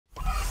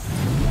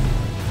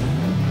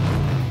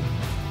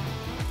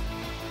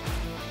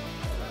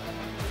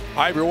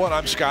Hi everyone,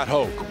 I'm Scott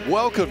Hoke.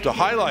 Welcome to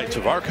highlights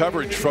of our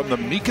coverage from the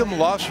Mecum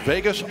Las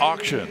Vegas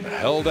auction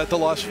held at the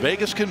Las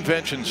Vegas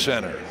Convention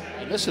Center.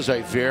 And this is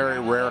a very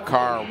rare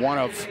car, one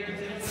of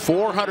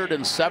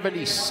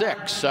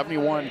 476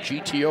 71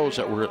 GTOs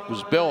that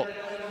was built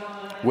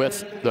with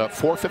the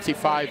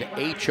 455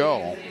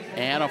 HO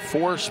and a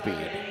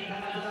 4-speed.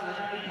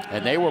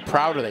 And they were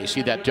proud of it. You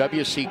see that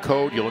WC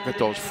code, you look at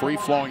those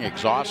free-flowing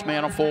exhaust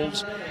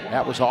manifolds,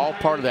 that was all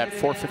part of that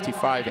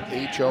 455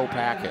 HO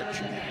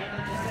package.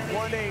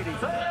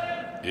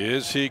 180.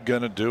 Is he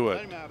gonna do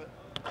it?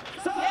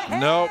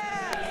 Nope.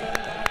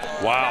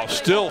 Wow,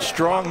 still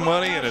strong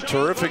money and a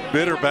terrific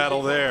bidder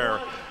battle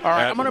there. All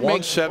right, at I'm gonna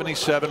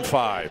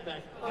 177.5.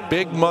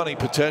 Big money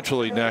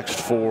potentially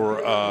next for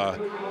a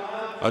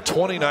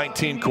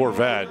 2019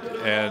 Corvette,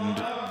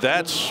 and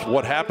that's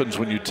what happens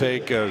when you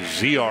take a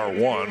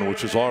ZR1,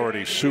 which is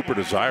already super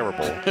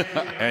desirable,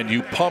 and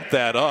you pump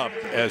that up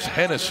as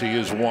Hennessy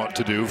is wont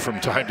to do from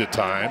time to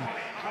time.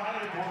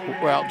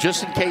 Well,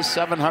 just in case,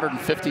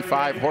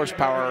 755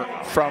 horsepower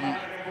from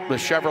the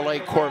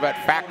Chevrolet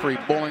Corvette factory,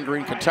 Bowling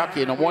Green,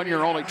 Kentucky, and a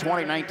one-year-only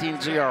 2019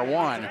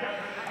 ZR1.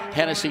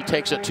 Hennessy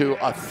takes it to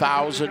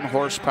 1,000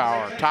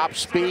 horsepower. Top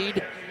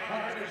speed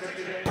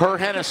per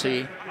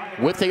Hennessy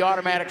with the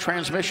automatic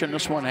transmission.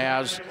 This one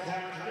has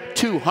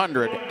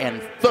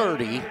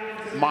 230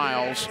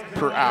 miles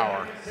per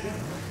hour.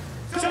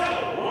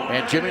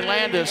 And Jimmy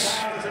Landis,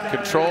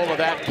 control of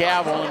that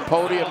gavel and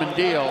podium and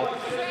deal,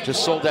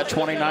 just sold that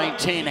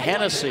 2019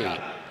 Hennessy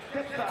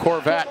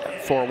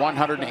Corvette for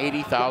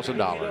 $180,000.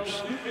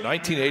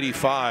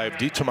 1985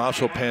 Di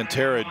Tommaso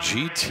Pantera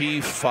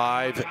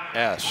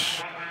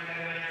GT5S.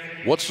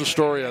 What's the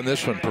story on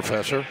this one,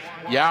 Professor?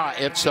 Yeah,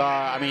 it's,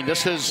 I mean,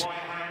 this is,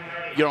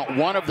 you know,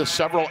 one of the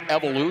several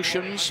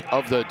evolutions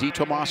of the Di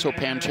Tommaso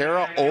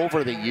Pantera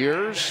over the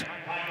years.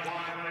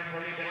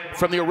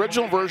 From the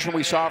original version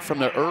we saw from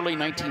the early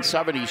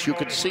 1970s, you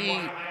could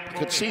see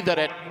that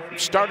it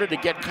started to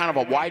get kind of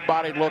a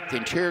wide-body look. The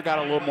interior got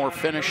a little more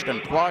finished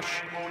and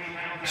plush.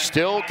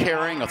 Still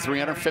carrying a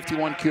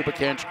 351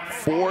 cubic inch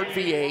Ford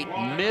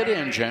V8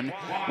 mid-engine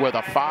with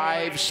a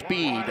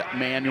 5-speed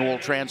manual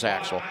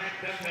transaxle.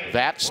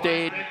 That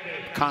stayed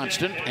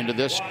constant into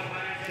this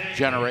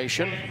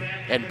generation,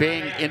 and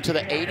being into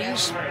the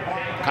 80s,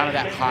 kind of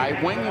that high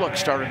wing look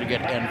started to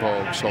get en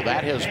vogue. So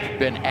that has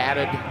been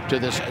added to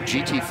this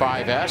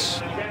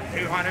GT5S.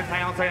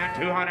 200,000,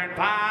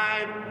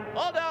 205.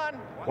 All done.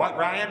 What,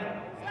 Ryan?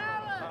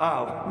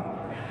 Oh.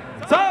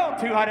 Sold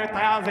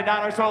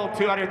 $200,000. Sold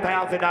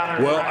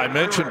 $200,000. Well, I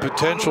mentioned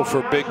potential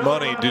for big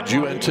money. Did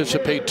you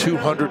anticipate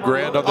 200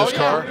 grand on this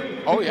car?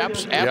 Oh, yeah,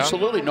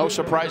 absolutely. No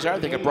surprise there. I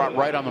think it brought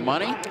right on the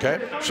money.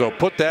 Okay, so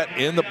put that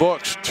in the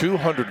books,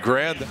 200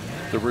 grand.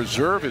 The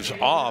reserve is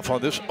off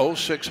on this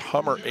 06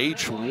 Hummer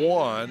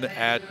H1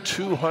 at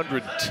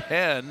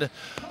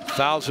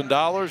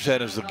 $210,000.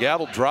 And as the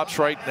gavel drops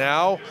right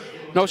now,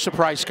 no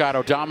surprise, Scott.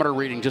 Odometer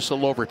reading just a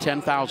little over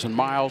 10,000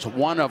 miles.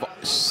 One of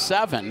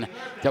 7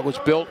 that was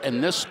built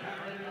in this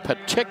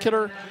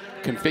particular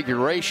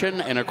configuration.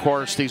 And of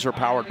course, these are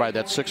powered by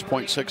that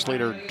 6.6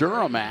 liter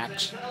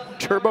Duramax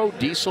turbo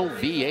diesel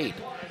V8.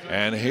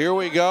 And here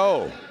we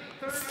go.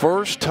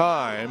 First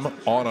time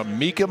on a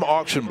Mecum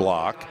auction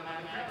block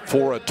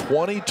for a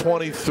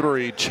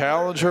 2023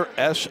 Challenger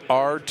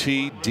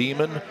SRT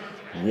Demon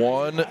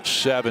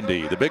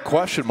 170. The big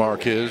question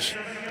mark is,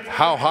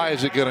 how high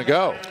is it going to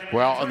go?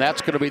 Well, and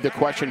that's going to be the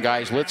question,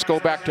 guys. Let's go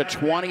back to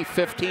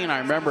 2015. I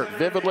remember it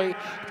vividly,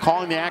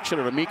 calling the action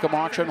at a Mecum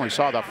auction. We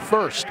saw the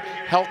first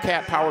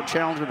Hellcat-powered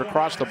Challenger to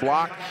cross the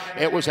block.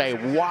 It was a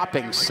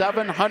whopping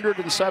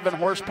 707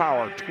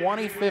 horsepower,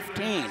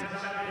 2015.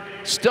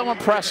 Still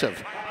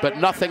impressive, but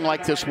nothing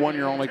like this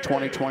one-year-only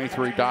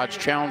 2023 Dodge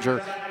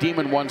Challenger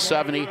Demon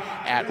 170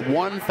 at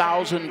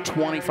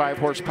 1,025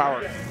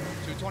 horsepower.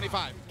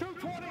 225.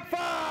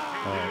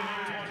 225!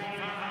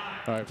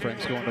 All right,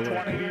 Frank's going to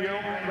work.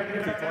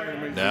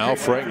 Now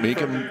Frank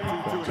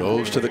Mecum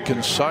goes to the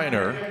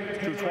consigner.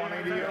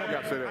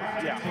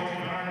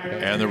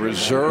 And the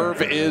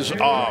reserve is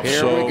off. Here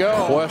so we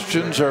go.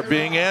 Questions are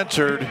being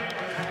answered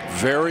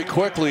very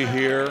quickly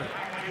here.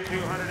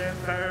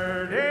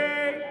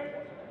 230.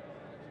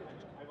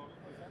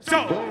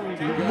 So.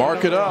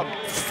 Mark it up.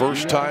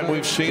 First time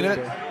we've seen it.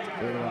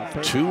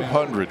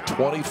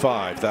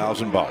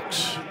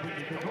 $225,000.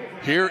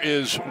 Here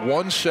is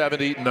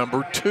 170,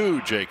 number 2,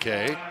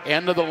 JK.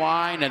 End of the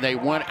line, and they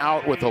went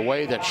out with a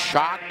way that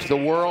shocked the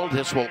world.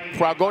 This will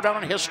go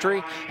down in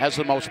history as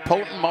the most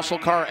potent muscle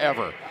car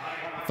ever.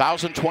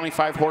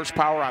 1,025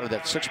 horsepower out of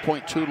that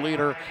 6.2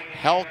 liter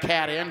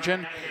Hellcat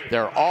engine.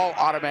 They're all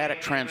automatic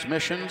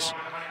transmissions.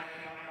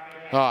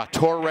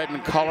 Tor red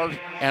in color,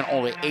 and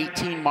only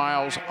 18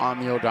 miles on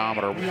the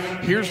odometer.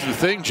 Here's the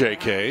thing,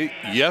 JK.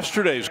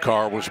 Yesterday's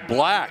car was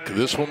black.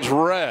 This one's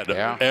red.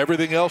 Yeah.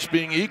 Everything else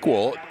being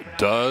equal,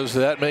 does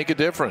that make a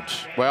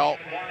difference? Well,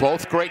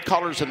 both great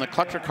colors in the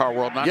collector car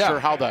world. Not sure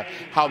how the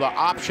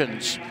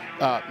options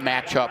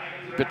match up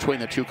between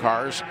the two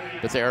cars,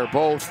 but they are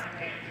both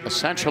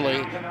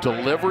essentially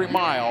delivery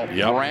mile,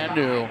 brand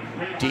new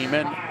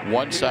Demon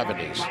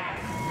 170s.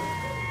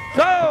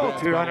 So,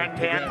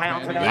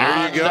 210,000.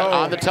 There you go.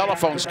 On the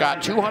telephone,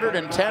 Scott,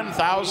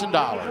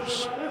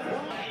 $210,000.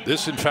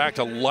 This, in fact,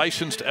 a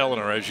licensed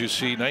Eleanor, as you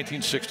see,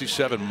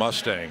 1967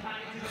 Mustang.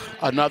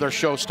 Another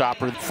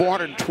showstopper,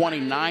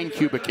 429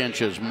 cubic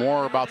inches.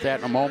 More about that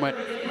in a moment.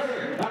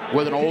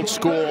 With an old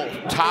school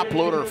top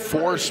loader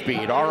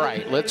 4-speed. All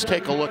right, let's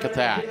take a look at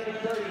that.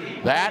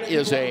 That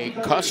is a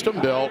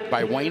custom built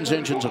by Wayne's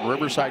Engines in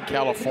Riverside,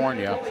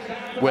 California,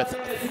 with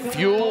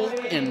fuel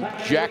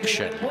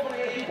injection.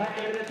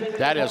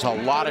 That is a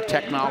lot of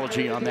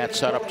technology on that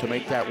setup to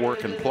make that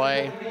work and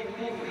play.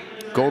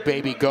 Go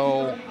baby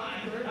go.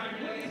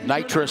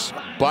 Nitrous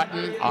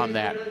button on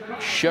that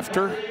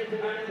shifter.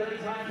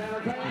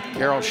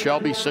 Carroll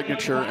Shelby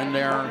signature in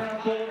there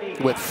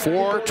with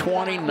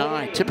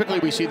 429. Typically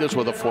we see this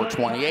with a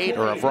 428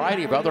 or a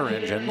variety of other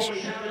engines.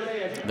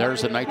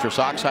 There's a nitrous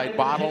oxide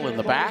bottle in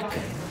the back.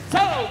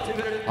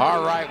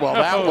 All right, well,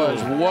 that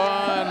was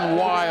one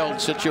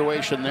wild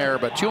situation there,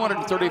 but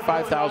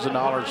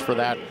 $235,000 for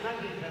that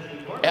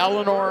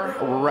Eleanor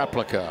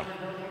replica.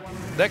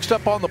 Next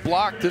up on the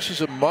block, this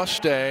is a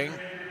Mustang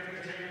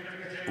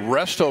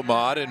Resto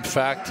Mod. In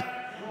fact,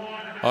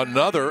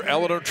 another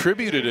Eleanor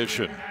Tribute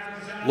Edition.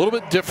 A little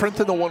bit different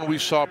than the one we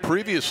saw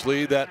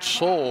previously that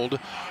sold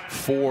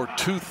for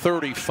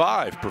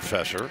 $235,000,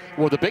 Professor.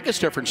 Well, the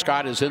biggest difference,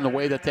 Scott, is in the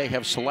way that they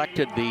have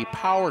selected the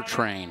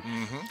powertrain.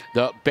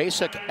 The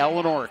basic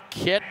Eleanor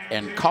kit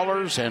and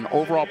colors and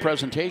overall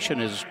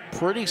presentation is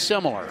pretty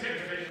similar.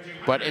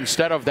 But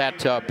instead of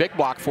that big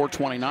block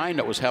 429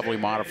 that was heavily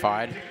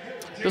modified,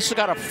 this has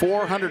got a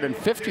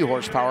 450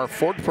 horsepower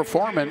Ford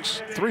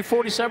Performance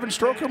 347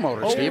 stroker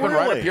motor, Stephen,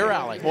 right up your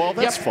alley. Well,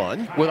 that's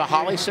fun. With a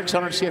Holley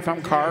 600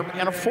 CFM carb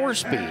and a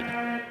 4-speed.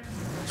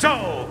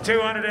 So,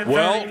 230.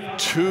 Well,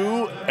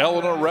 two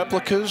Eleanor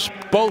replicas,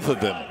 both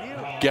of them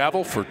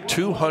gavel for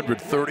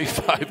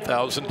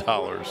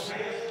 $235,000.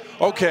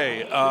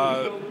 Okay,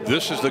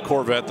 this is the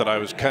Corvette that I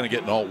was kind of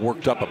getting all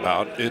worked up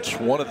about. It's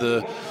one of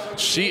the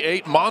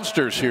C8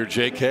 monsters here,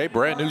 JK,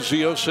 brand new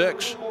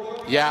Z06.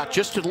 Yeah,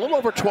 just a little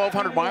over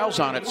 1,200 miles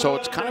on it, so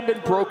it's kind of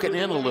been broken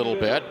in a little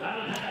bit.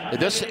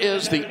 This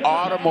is the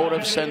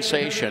automotive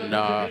sensation.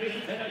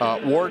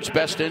 Ward's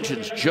Best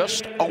Engines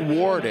just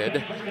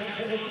awarded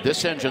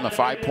this engine, the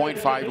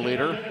 5.5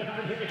 liter,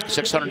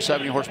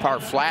 670 horsepower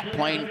flat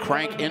plane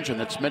crank engine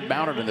that's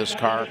mid-mounted in this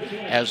car,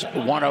 as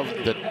one of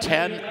the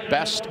 10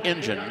 best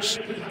engines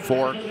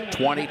for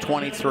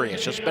 2023.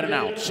 It's just been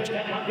announced.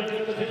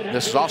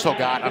 This has also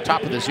got, on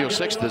top of the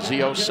Z06, the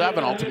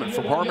Z07 Ultimate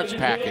Performance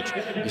Package.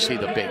 You see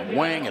the big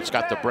wing. It's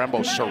got the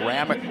Brembo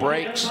ceramic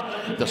brakes,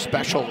 the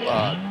special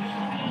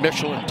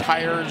Michelin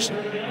tires,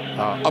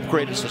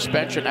 upgraded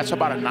suspension. That's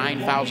about a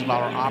 $9,000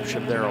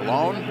 option there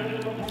alone.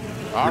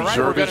 All right,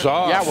 Reserve is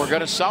off. Yeah, we're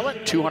going to sell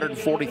it.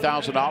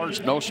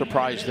 $240,000. No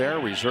surprise there.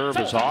 Reserve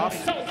is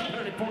off.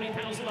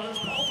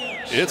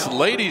 It's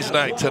ladies'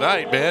 night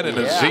tonight, man, in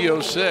a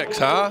Z06,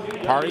 huh?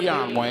 Party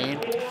on, Wayne.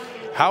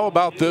 How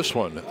about this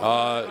one?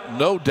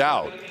 No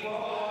doubt,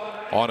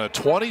 on a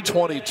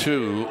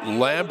 2022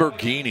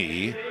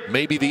 Lamborghini,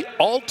 maybe the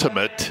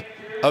ultimate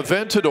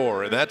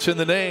Aventador, and that's in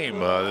the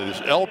name.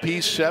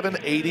 LP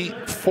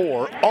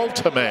 784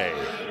 Ultimate.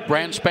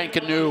 Brand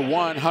spanking new,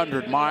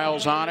 100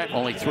 miles on it.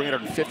 Only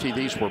 350 of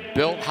these were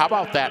built. How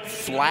about that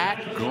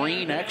flat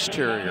green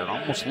exterior?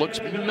 Almost looks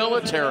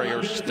military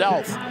or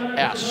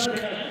stealth-esque.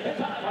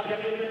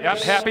 Yep,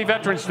 happy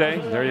Veterans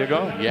Day. There you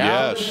go.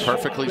 Yeah, yes.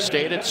 Perfectly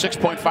stated.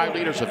 6.5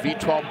 liters of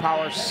V12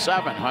 power,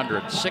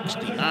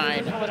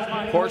 769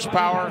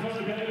 horsepower.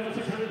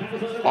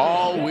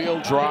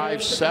 All-wheel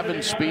drive,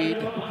 7-speed,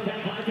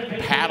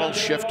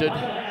 paddle-shifted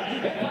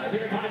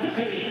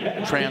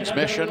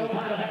transmission.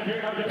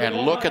 And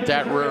look at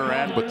that rear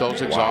end with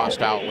those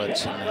exhaust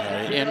outlets and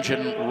the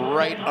engine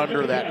right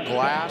under that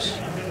glass.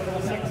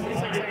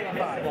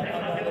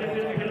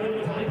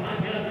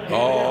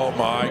 Oh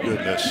my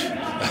goodness.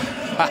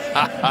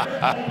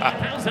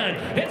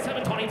 It's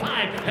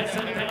 725. It's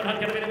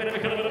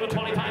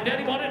 725.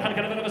 Daddy wanted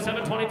a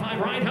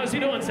 725. Ryan, how's he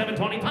doing?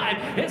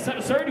 725. It's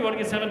 7, sir. Do you want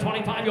to get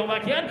 725? Go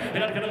back in.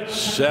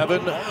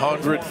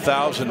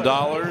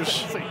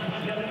 $700,000.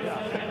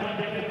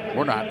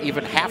 We're not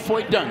even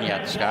halfway done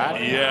yet,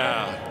 Scott.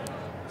 Yeah.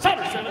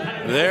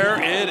 There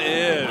it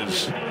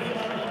is.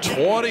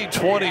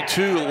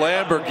 2022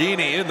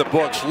 Lamborghini in the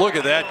books. Look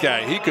at that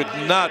guy. He could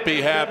not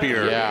be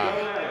happier.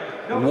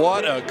 Yeah.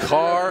 What a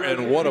car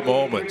and what a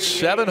moment.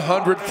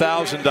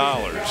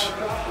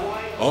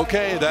 $700,000.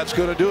 Okay, that's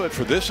going to do it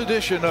for this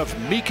edition of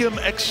Mecum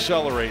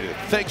Accelerated.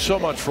 Thanks so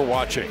much for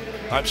watching.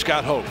 I'm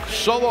Scott Hoke.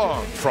 So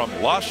long from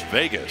Las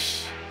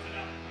Vegas.